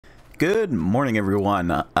Good morning, everyone.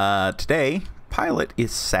 Today, Pilot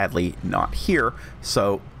is sadly not here,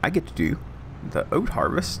 so I get to do the oat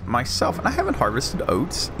harvest myself. And I haven't harvested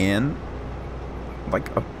oats in like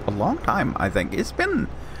a long time, I think. It's been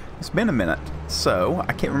a minute, so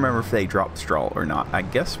I can't remember if they dropped straw or not. I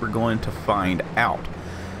guess we're going to find out.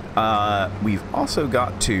 We've also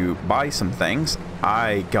got to buy some things.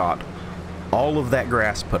 I got all of that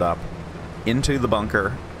grass put up into the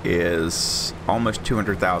bunker. Is almost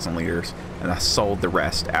 200,000 liters, and I sold the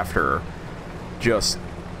rest after just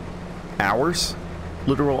hours,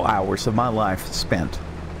 literal hours of my life spent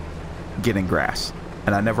getting grass,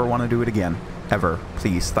 and I never want to do it again, ever.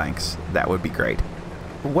 Please, thanks. That would be great.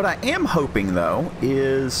 What I am hoping, though,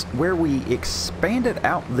 is where we expanded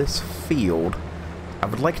out this field, I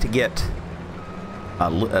would like to get a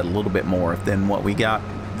little bit more than what we got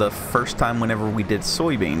the first time whenever we did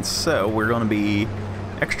soybeans. So we're going to be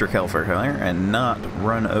extra careful here and not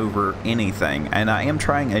run over anything. And I am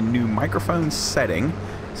trying a new microphone setting,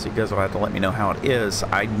 so you guys will have to let me know how it is.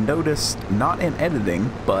 I noticed, not in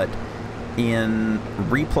editing, but in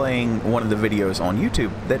replaying one of the videos on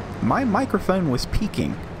YouTube, that my microphone was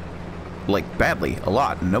peaking, like badly, a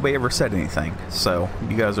lot, and nobody ever said anything. So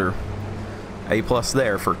you guys are A+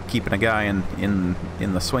 there for keeping a guy in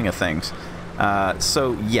the swing of things.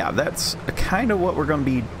 So yeah, that's kind of what we're going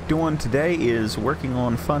to be doing today, is working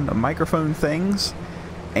on fun microphone things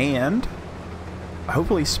and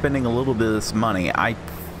hopefully spending a little bit of this money. I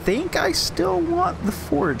think I still want the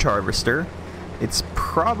forage harvester. It's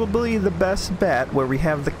probably the best bet where we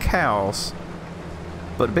have the cows,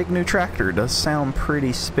 but a big new tractor does sound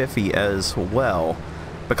pretty spiffy as well,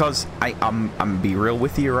 because I'm gonna be real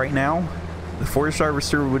with you right now, the forage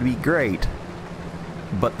harvester would be great,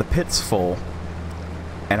 but the pit's full,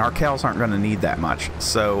 and our cows aren't going to need that much.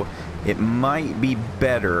 So it might be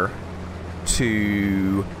better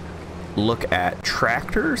to look at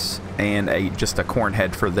tractors and just a corn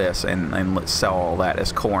head for this, and let's sell all that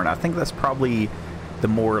as corn. I think that's probably the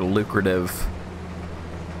more lucrative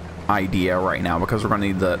idea right now, because we're going to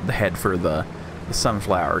need the head for the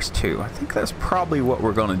sunflowers too. I think that's probably what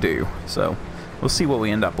we're going to do. So we'll see what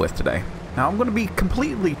we end up with today. Now, I'm going to be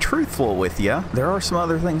completely truthful with you. There are some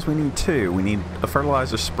other things we need too. We need a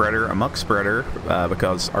fertilizer spreader, a muck spreader,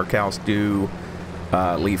 because our cows do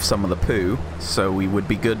leave some of the poo. So we would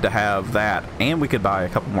be good to have that. And we could buy a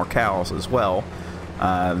couple more cows as well.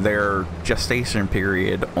 Their gestation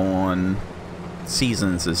period on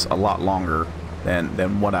seasons is a lot longer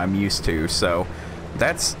than what I'm used to. So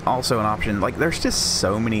that's also an option. Like, there's just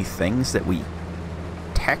so many things that we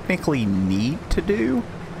technically need to do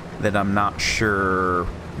that I'm not sure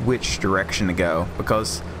which direction to go,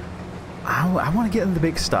 because I want to get into the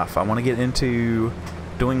big stuff. I want to get into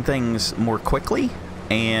doing things more quickly,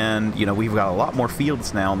 and you know, we've got a lot more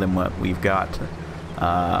fields now than what we've got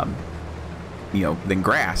you know, than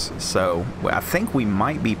grass. So I think we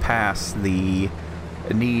might be past the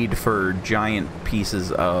need for giant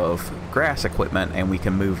pieces of grass equipment, and we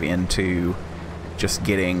can move into just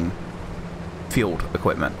getting field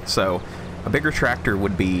equipment. So a bigger tractor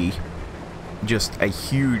would be just a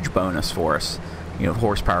huge bonus for us. You know,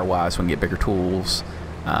 horsepower wise, we can get bigger tools.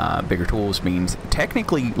 Bigger tools means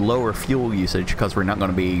technically lower fuel usage, because we're not going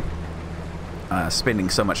to be spending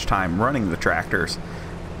so much time running the tractors.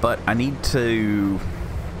 But I need to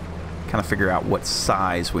kind of figure out what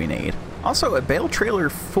size we need. Also, a bale trailer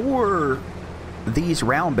for these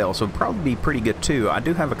round bales would probably be pretty good too. I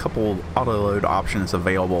do have a couple auto load options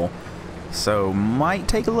available, so might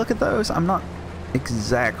take a look at those. I'm not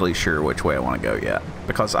exactly sure which way I want to go yet,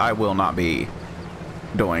 because I will not be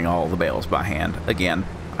doing all the bales by hand. Again,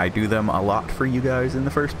 I do them a lot for you guys in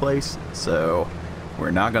the first place, so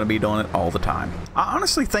we're not going to be doing it all the time. I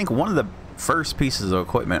honestly think one of the first pieces of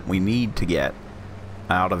equipment we need to get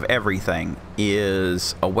out of everything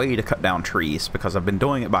is a way to cut down trees, because I've been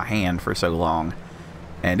doing it by hand for so long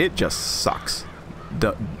and it just sucks.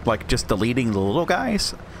 Like, just deleting the little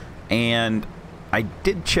guys. And I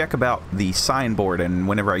did check about the signboard, and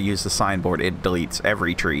whenever I use the signboard, it deletes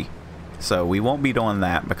every tree. So we won't be doing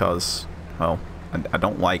that, because, well, I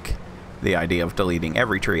don't like the idea of deleting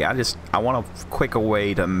every tree. I want a quicker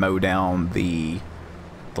way to mow down the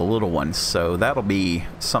little ones. So that'll be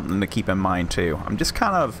something to keep in mind too. I'm just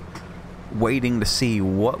kind of waiting to see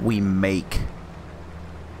what we make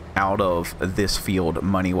out of this field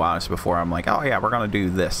money-wise before I'm like, oh yeah, we're gonna do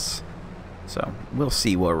this. So we'll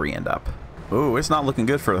see where we end up. Ooh, it's not looking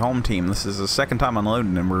good for the home team. This is the second time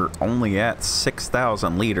unloading, and we're only at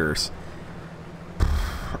 6,000 liters.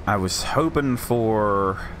 I was hoping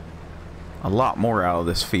for a lot more out of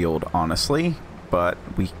this field, honestly. but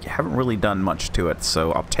we haven't really done much to it,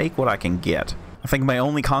 so I'll take what I can get. I think my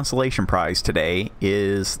only consolation prize today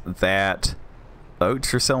is that the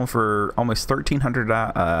oats are selling for almost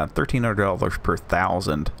 $1,300 per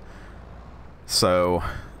thousand. So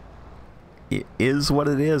it is what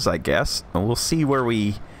it is, I guess. And we'll see where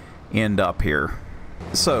we end up here.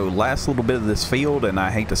 So last little bit of this field, and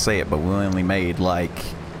I hate to say it, but we only made like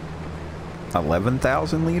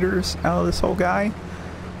 11,000 liters out of this whole guy.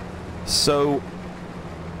 So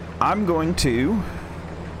I'm going to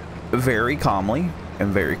very calmly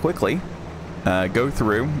and very quickly go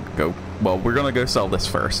through, well, we're going to go sell this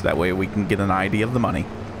first. That way we can get an idea of the money.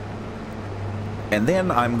 And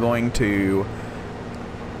then I'm going to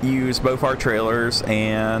use both our trailers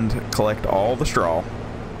and collect all the straw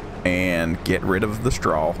and get rid of the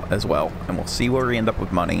straw as well. And we'll see where we end up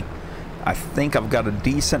with money. I think I've got a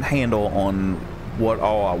decent handle on what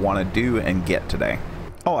all I want to do and get today.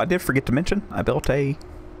 Oh, I did forget to mention, I built a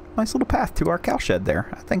nice little path to our cow shed there.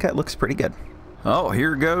 I think that looks pretty good. Oh,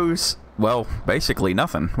 here goes, well, basically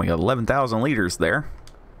nothing. We got 11,000 liters there.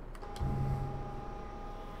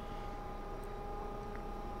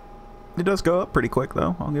 It does go up pretty quick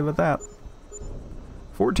though, I'll give it that.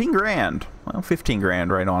 14 grand. Well, 15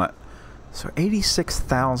 grand right on it. So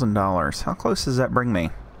 $86,000. How close does that bring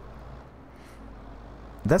me?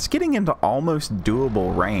 That's getting into almost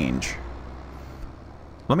doable range.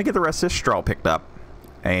 Let me get the rest of this straw picked up,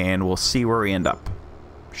 and we'll see where we end up.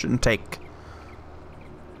 Shouldn't take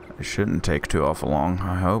too awful long,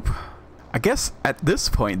 I hope. I guess at this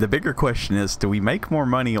point, the bigger question is, do we make more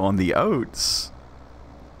money on the oats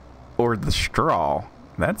or the straw?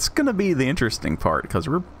 That's gonna be the interesting part, because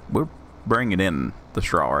we're bringing in the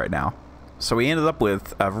straw right now. So we ended up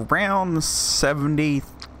with around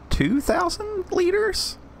 72,000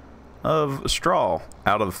 liters of straw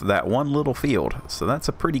out of that one little field. So that's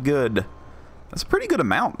a pretty good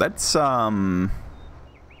amount. That's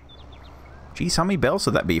geez, how many bales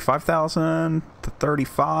would that be? 5,000 to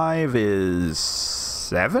 35 is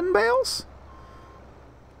 7 bales?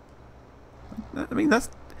 I mean,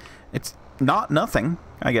 it's not nothing,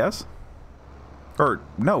 I guess. Or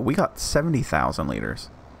no, we got 70,000 liters.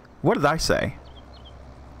 What did I say?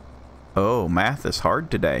 Oh, math is hard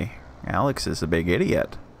today. Alex is a big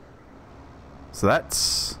idiot. So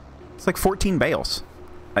it's like 14 bales.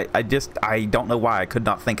 I don't know why I could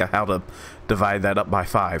not think of how to divide that up by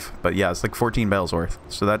 5. But yeah, it's like 14 bales worth.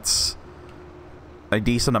 So that's a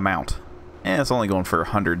decent amount. And it's only going for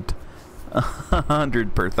 100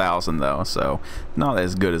 per thousand though, so not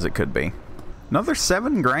as good as it could be. Another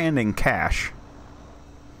 7 grand in cash.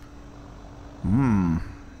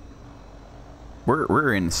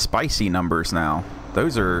 We're in spicy numbers now.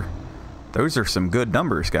 Those are some good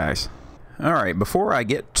numbers, guys. All right, before I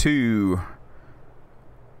get too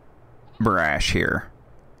brash here,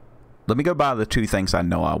 let me go buy the 2 things I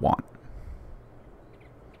know I want.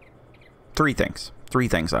 3 things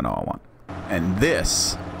I know I want. And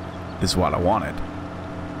this is what I wanted.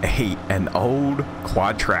 An old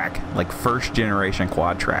quad track, like 1st generation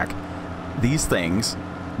quad track. These things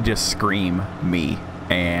just scream me,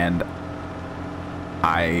 and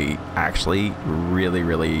I actually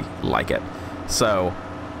really like it. So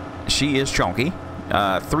she is chunky,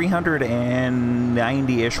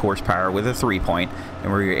 390-ish horsepower with a 3-point,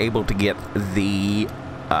 and we're able to get the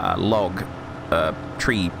log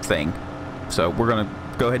tree thing. So we're gonna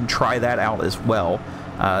go ahead and try that out as well.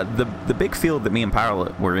 The big field that me and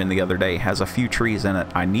Pilot were in the other day has a few trees in it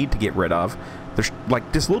I need to get rid of. There's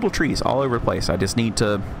like just little trees all over the place I just need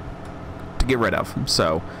to get rid of.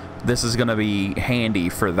 So this is going to be handy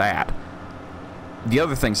for that. The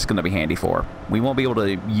other things it's going to be handy for, we won't be able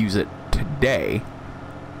to use it today,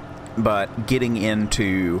 but getting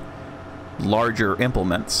into larger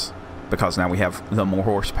implements, because now we have the more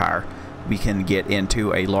horsepower, we can get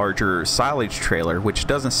into a larger silage trailer, which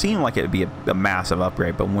doesn't seem like it would be a massive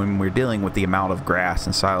upgrade, but when we're dealing with the amount of grass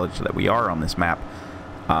and silage that we are on this map,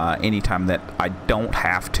 anytime that I don't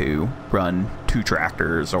have to run 2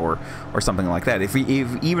 tractors or something like that,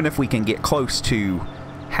 even if we can get close to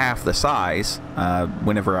half the size,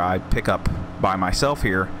 whenever I pick up by myself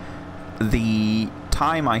here, the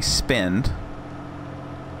time I spend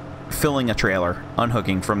filling a trailer,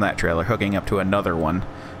 unhooking from that trailer, hooking up to another one,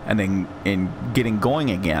 and then getting going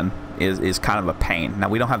again is kind of a pain. Now,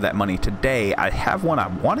 we don't have that money today. I have one I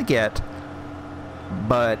want to get,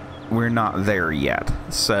 but we're not there yet.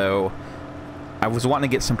 So I was wanting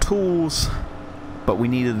to get some tools, but we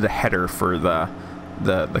needed the header for the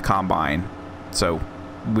combine. So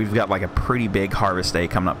we've got like a pretty big harvest day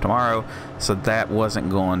coming up tomorrow, so that wasn't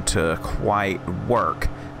going to quite work.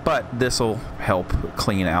 but this will help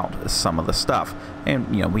clean out some of the stuff.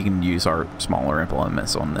 And, you know, we can use our smaller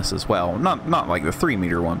implements on this as well. Not like the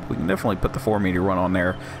 3-meter one, but we can definitely put the 4-meter one on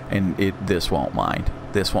there, and this won't mind.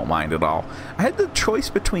 This won't mind at all. I had the choice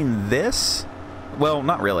between this, well,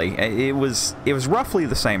 not really. It was roughly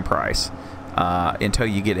the same price until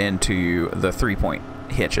you get into the 3-point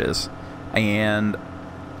hitches. And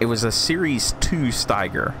it was a Series 2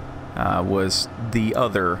 Steiger was the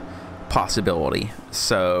other possibility.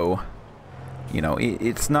 So, you know,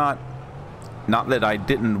 it's not that I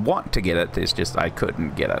didn't want to get it, it's just I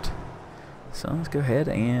couldn't get it. So let's go ahead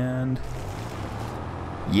and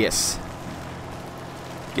yes,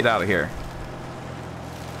 get out of here.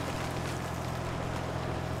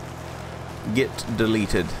 Get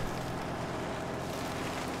deleted.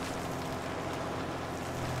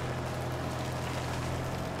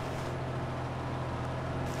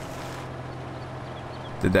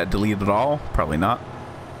 Did that delete it all? Probably not.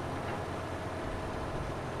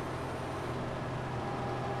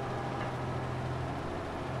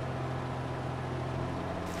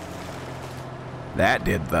 That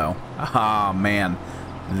did, though. Ah, man.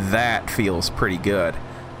 That feels pretty good.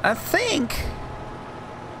 I think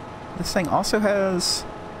this thing also has...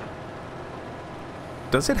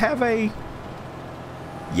 Does it have a...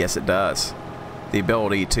 Yes, it does. The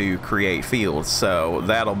ability to create fields, so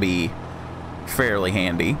that'll be fairly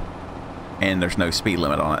handy. And there's no speed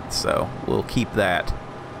limit on it, so we'll keep that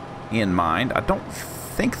in mind. I don't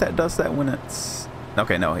think that does that when it's...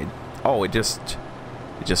 Okay, no. It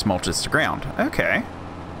just mulches the ground. Okay.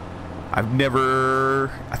 I've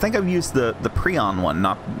never... I think I've used the Preon one,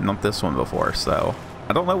 not this one before, so...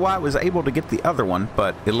 I don't know why I was able to get the other one,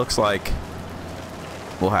 but it looks like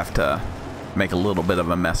we'll have to make a little bit of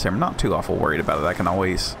a mess here. I'm not too awful worried about it. I can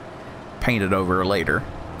always paint it over later.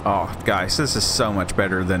 Oh, guys, this is so much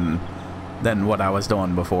better than what I was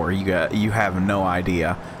doing before. You have no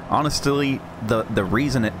idea. Honestly, the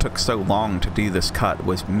reason it took so long to do this cut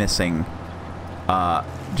was missing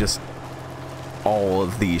just all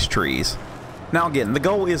of these trees. Now again, the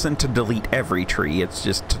goal isn't to delete every tree, it's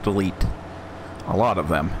just to delete a lot of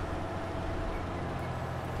them.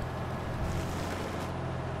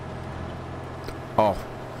 Oh,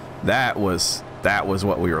 that was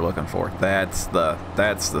what we were looking for. That's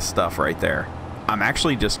the stuff right there. I'm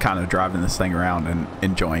actually just kind of driving this thing around and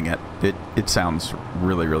enjoying it. It sounds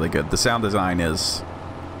really, really good. The sound design is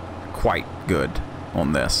quite good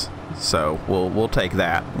on this. So we'll take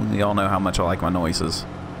that. We all know how much I like my noises.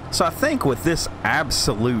 So I think with this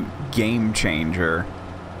absolute game changer,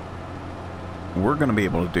 we're going to be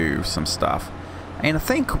able to do some stuff. And I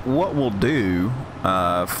think what we'll do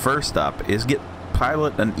first up is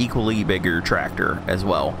pilot an equally bigger tractor as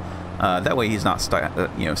well. That way he's not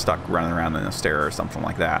stuck running around in a stair or something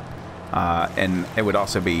like that. And it would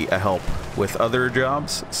also be a help with other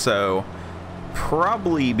jobs. So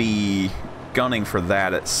probably be gunning for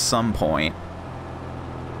that at some point,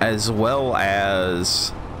 as well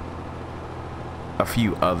as a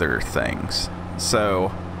few other things.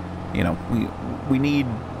 So, you know, we need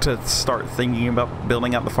to start thinking about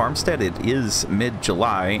building out the farmstead. It is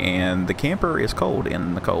mid-July and the camper is cold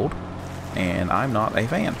in the cold, and I'm not a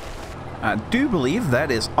fan. I do believe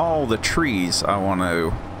that is all the trees I want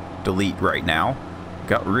to delete right now.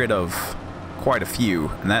 Got rid of quite a few,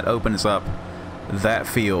 and that opens up that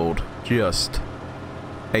field just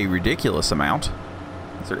a ridiculous amount.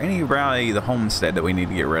 Is there any around the homestead that we need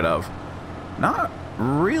to get rid of? Not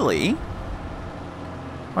really.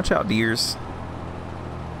 Watch out, deers.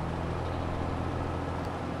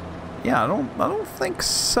 Yeah, I don't think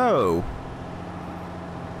so.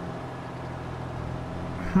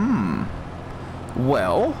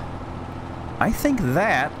 Well, I think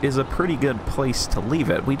that is a pretty good place to leave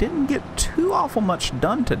it. We didn't get too awful much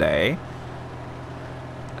done today.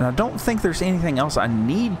 And I don't think there's anything else I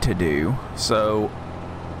need to do, so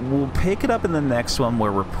we'll pick it up in the next one,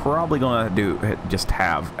 where we're probably going to just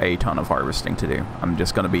have a ton of harvesting to do. I'm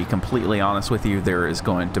just going to be completely honest with you. There is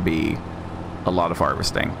going to be a lot of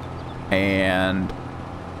harvesting, and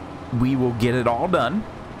we will get it all done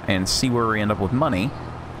and see where we end up with money,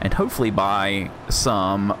 and hopefully buy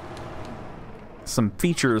some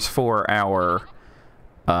features for our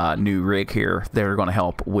new rig here that are going to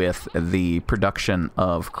help with the production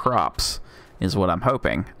of crops, is what I'm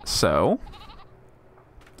hoping. So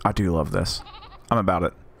I do love this. I'm about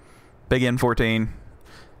it. Big N14.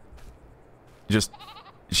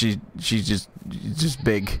 She's just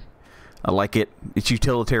big. I like it. It's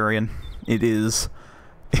utilitarian. It is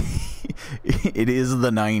it is the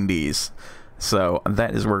 90s. So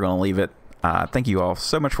that is where we're going to leave it. Thank you all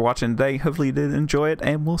so much for watching today. Hopefully you did enjoy it,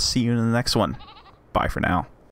 and we'll see you in the next one. Bye for now.